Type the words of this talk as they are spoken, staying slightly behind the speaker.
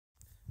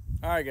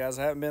Alright guys,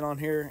 I haven't been on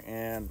here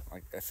and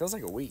it feels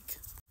like a week.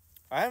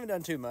 I haven't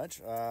done too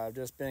much. I've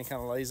just been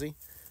kind of lazy.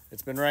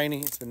 It's been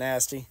rainy, it's been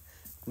nasty,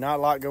 not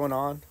a lot going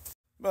on.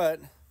 But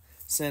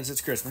since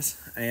it's Christmas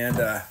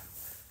and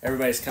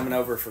everybody's coming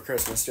over for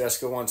Christmas,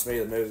 Jessica wants me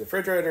to move the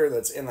refrigerator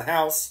that's in the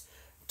house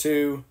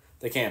to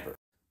the camper.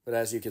 But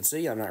as you can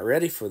see, I'm not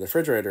ready for the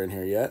refrigerator in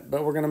here yet,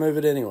 but we're going to move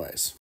it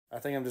anyways. I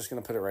think I'm just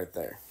going to put it right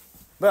there.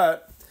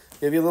 But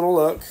give you a little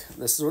look.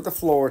 This is what the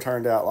floor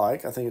turned out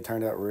like. I think it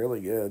turned out really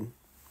good.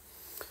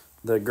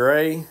 The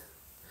gray,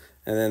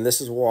 and then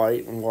this is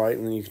white, and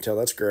then you can tell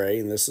that's gray,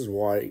 and this is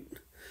white.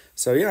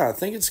 So yeah, I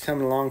think it's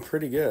coming along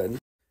pretty good.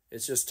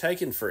 It's just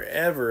taking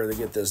forever to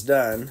get this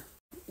done.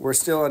 We're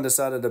still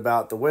undecided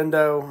about the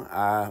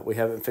window. We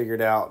haven't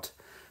figured out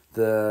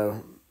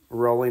the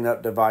rolling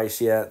up device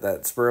yet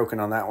that's broken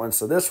on that one.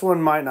 So this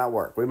one might not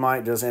work. We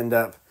might just end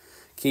up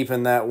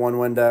keeping that one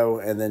window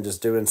and then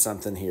just doing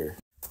something here.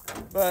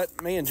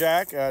 But me and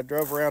Jack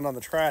drove around on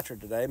the tractor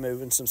today,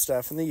 moving some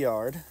stuff in the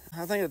yard.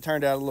 I think it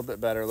turned out a little bit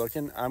better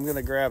looking. I'm going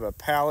to grab a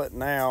pallet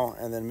now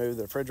and then move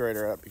the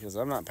refrigerator up because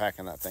I'm not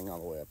packing that thing all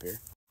the way up here.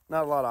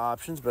 Not a lot of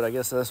options, but I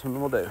guess this one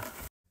will do.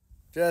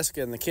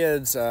 Jessica and the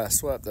kids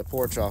swept the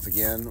porch off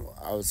again.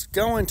 I was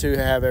going to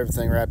have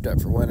everything wrapped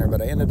up for winter,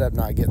 but I ended up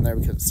not getting there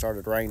because it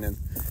started raining,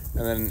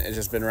 and then it's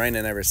just been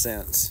raining ever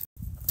since.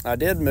 I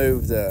did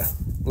move the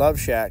Love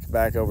Shack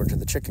back over to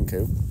the chicken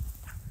coop.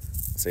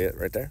 See it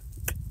right there?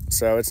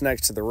 So it's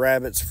next to the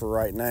rabbits for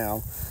right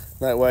now.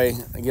 That way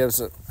it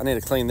gives I need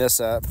to clean this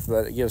up,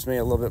 but it gives me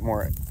a little bit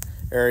more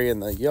area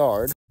in the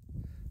yard.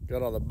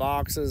 Got all the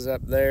boxes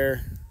up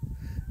there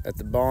at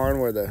the barn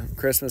where the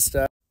Christmas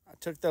stuff. I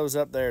took those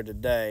up there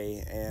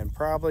today and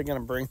probably going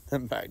to bring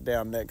them back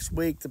down next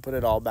week to put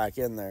it all back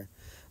in there.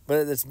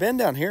 But it's been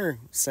down here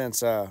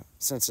since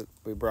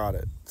we brought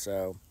it.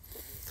 So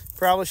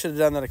probably should have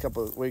done that a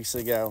couple of weeks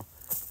ago.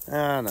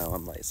 I know,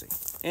 I'm lazy.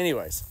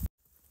 Anyways.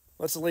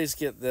 Let's at least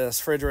get this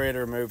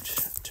refrigerator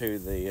moved to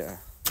the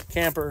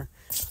camper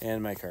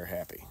and make her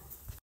happy.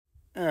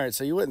 All right,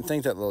 so you wouldn't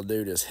think that little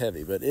dude is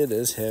heavy, but it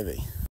is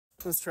heavy.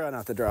 Let's try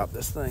not to drop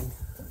this thing.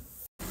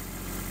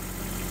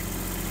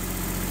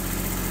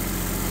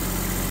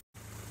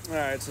 All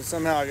right, so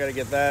somehow I got to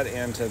get that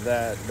into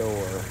that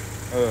door.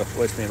 Ugh,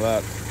 wish me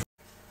luck.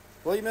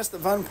 Well, you missed the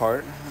fun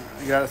part.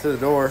 You got it through the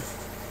door,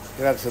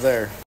 got it to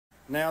there.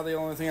 Now the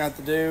only thing I have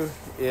to do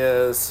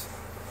is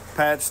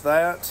patch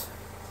that.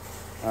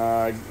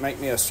 Make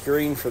me a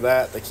screen for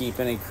that to keep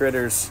any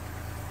critters,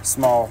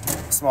 small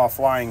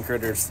flying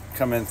critters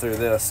coming through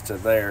this to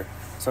there.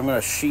 So I'm going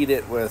to sheet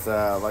it with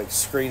like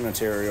screen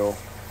material,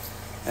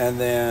 and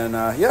then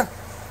yeah,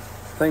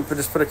 I think we'll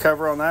just put a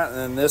cover on that, and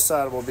then this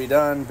side will be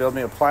done. Build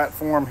me a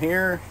platform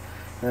here,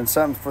 and then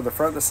something for the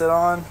front to sit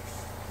on,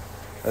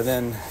 and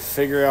then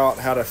figure out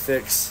how to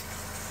fix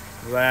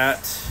that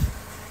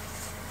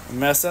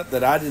mess up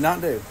that I did not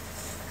do.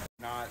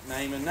 Not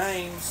naming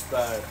names,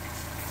 but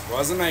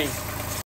wasn't me.